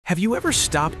Have you ever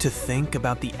stopped to think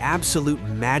about the absolute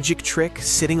magic trick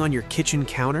sitting on your kitchen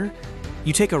counter?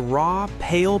 You take a raw,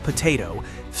 pale potato,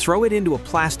 throw it into a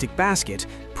plastic basket,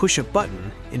 push a button,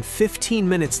 and 15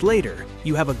 minutes later,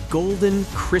 you have a golden,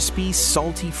 crispy,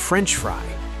 salty French fry.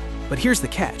 But here's the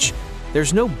catch.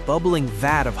 There's no bubbling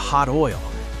vat of hot oil.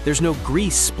 There's no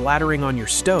grease splattering on your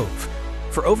stove.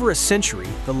 For over a century,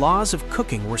 the laws of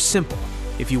cooking were simple.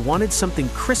 If you wanted something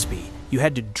crispy, you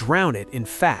had to drown it in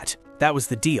fat. That was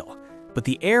the deal. But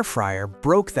the air fryer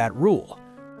broke that rule.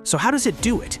 So how does it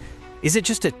do it? Is it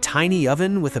just a tiny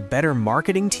oven with a better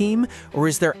marketing team, or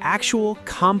is there actual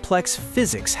complex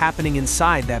physics happening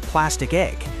inside that plastic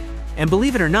egg? And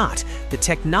believe it or not, the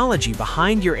technology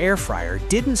behind your air fryer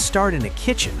didn't start in a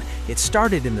kitchen, it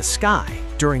started in the sky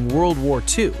during World War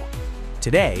II.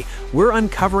 Today, we're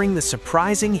uncovering the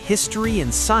surprising history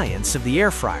and science of the air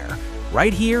fryer,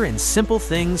 right here in Simple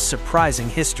Things Surprising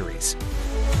Histories.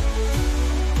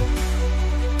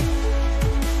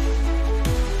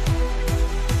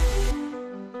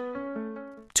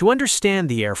 To understand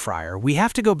the air fryer, we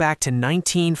have to go back to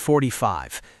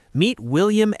 1945. Meet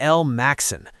William L.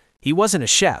 Maxson. He wasn't a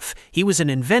chef, he was an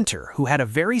inventor who had a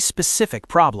very specific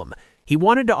problem. He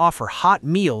wanted to offer hot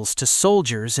meals to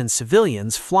soldiers and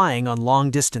civilians flying on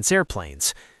long-distance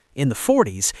airplanes. In the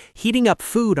 40s, heating up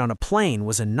food on a plane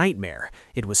was a nightmare.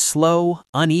 It was slow,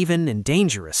 uneven, and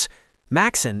dangerous.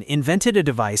 Maxson invented a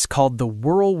device called the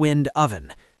Whirlwind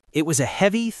oven. It was a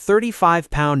heavy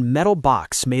 35-pound metal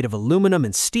box made of aluminum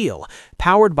and steel,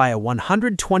 powered by a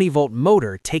 120-volt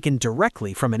motor taken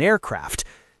directly from an aircraft.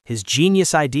 His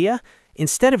genius idea?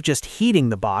 Instead of just heating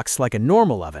the box like a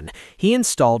normal oven, he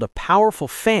installed a powerful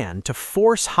fan to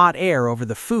force hot air over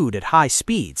the food at high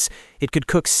speeds. It could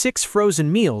cook 6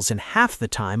 frozen meals in half the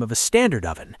time of a standard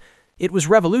oven. It was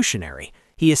revolutionary.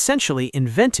 He essentially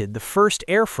invented the first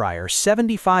air fryer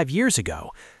 75 years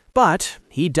ago. But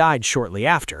he died shortly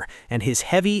after, and his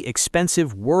heavy,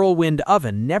 expensive Whirlwind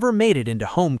oven never made it into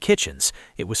home kitchens.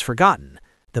 It was forgotten.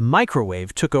 The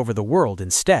microwave took over the world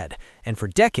instead, and for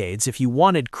decades, if you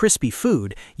wanted crispy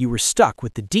food, you were stuck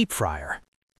with the deep fryer.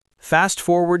 Fast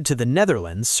forward to the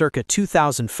Netherlands circa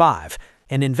 2005.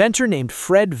 An inventor named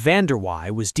Fred van der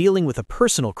Waai was dealing with a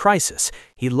personal crisis.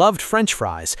 He loved French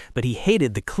fries, but he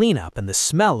hated the cleanup and the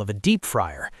smell of a deep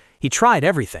fryer. He tried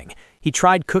everything. He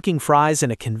tried cooking fries in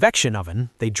a convection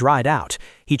oven, they dried out.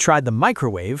 He tried the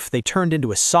microwave, they turned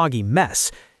into a soggy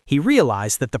mess. He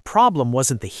realized that the problem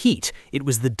wasn't the heat, it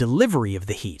was the delivery of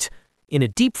the heat. In a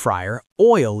deep fryer,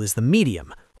 oil is the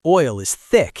medium. Oil is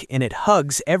thick and it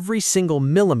hugs every single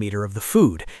millimeter of the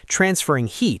food, transferring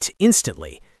heat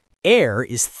instantly. Air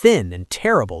is thin and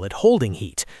terrible at holding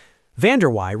heat. Van der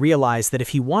Waai realized that if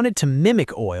he wanted to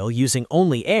mimic oil using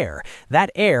only air,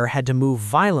 that air had to move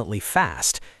violently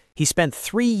fast. He spent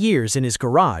 3 years in his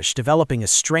garage developing a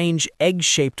strange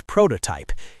egg-shaped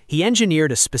prototype. He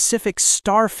engineered a specific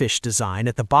starfish design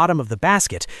at the bottom of the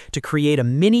basket to create a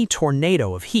mini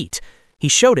tornado of heat. He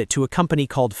showed it to a company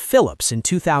called Philips in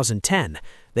 2010.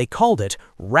 They called it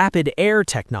rapid air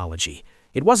technology.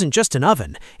 It wasn't just an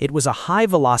oven, it was a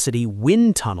high-velocity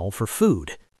wind tunnel for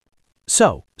food.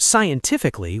 So,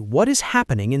 scientifically, what is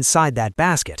happening inside that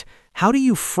basket? How do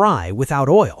you fry without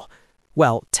oil?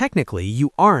 Well, technically, you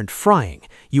aren't frying.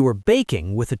 You are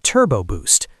baking with a turbo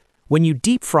boost. When you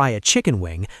deep fry a chicken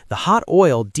wing, the hot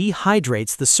oil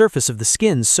dehydrates the surface of the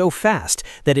skin so fast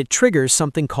that it triggers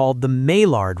something called the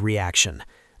Maillard reaction.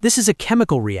 This is a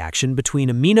chemical reaction between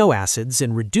amino acids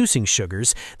and reducing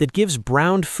sugars that gives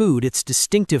browned food its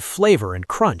distinctive flavor and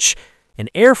crunch. An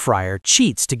air fryer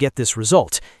cheats to get this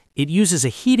result. It uses a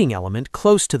heating element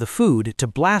close to the food to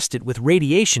blast it with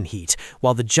radiation heat,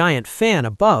 while the giant fan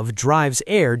above drives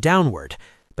air downward.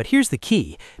 But here's the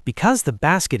key. Because the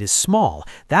basket is small,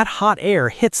 that hot air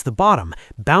hits the bottom,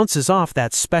 bounces off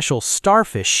that special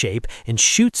starfish shape, and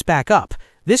shoots back up.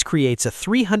 This creates a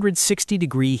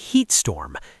 360-degree heat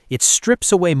storm. It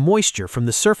strips away moisture from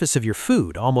the surface of your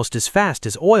food almost as fast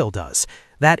as oil does.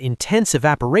 That intense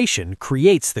evaporation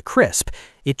creates the crisp.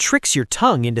 It tricks your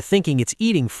tongue into thinking it's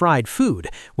eating fried food,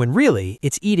 when really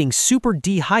it's eating super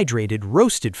dehydrated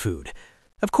roasted food.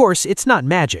 Of course, it's not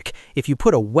magic. If you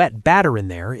put a wet batter in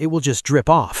there, it will just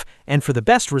drip off. And for the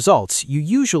best results, you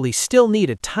usually still need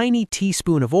a tiny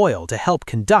teaspoon of oil to help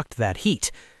conduct that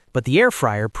heat. But the air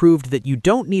fryer proved that you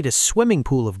don't need a swimming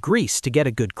pool of grease to get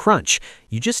a good crunch.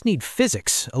 You just need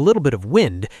physics, a little bit of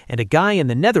wind, and a guy in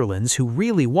the Netherlands who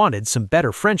really wanted some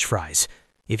better French fries.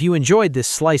 If you enjoyed this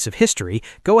slice of history,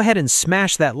 go ahead and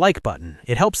smash that like button.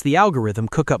 It helps the algorithm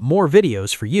cook up more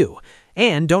videos for you.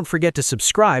 And don't forget to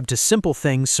subscribe to Simple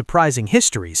Things Surprising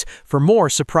Histories for more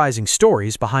surprising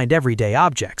stories behind everyday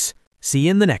objects. See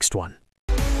you in the next one.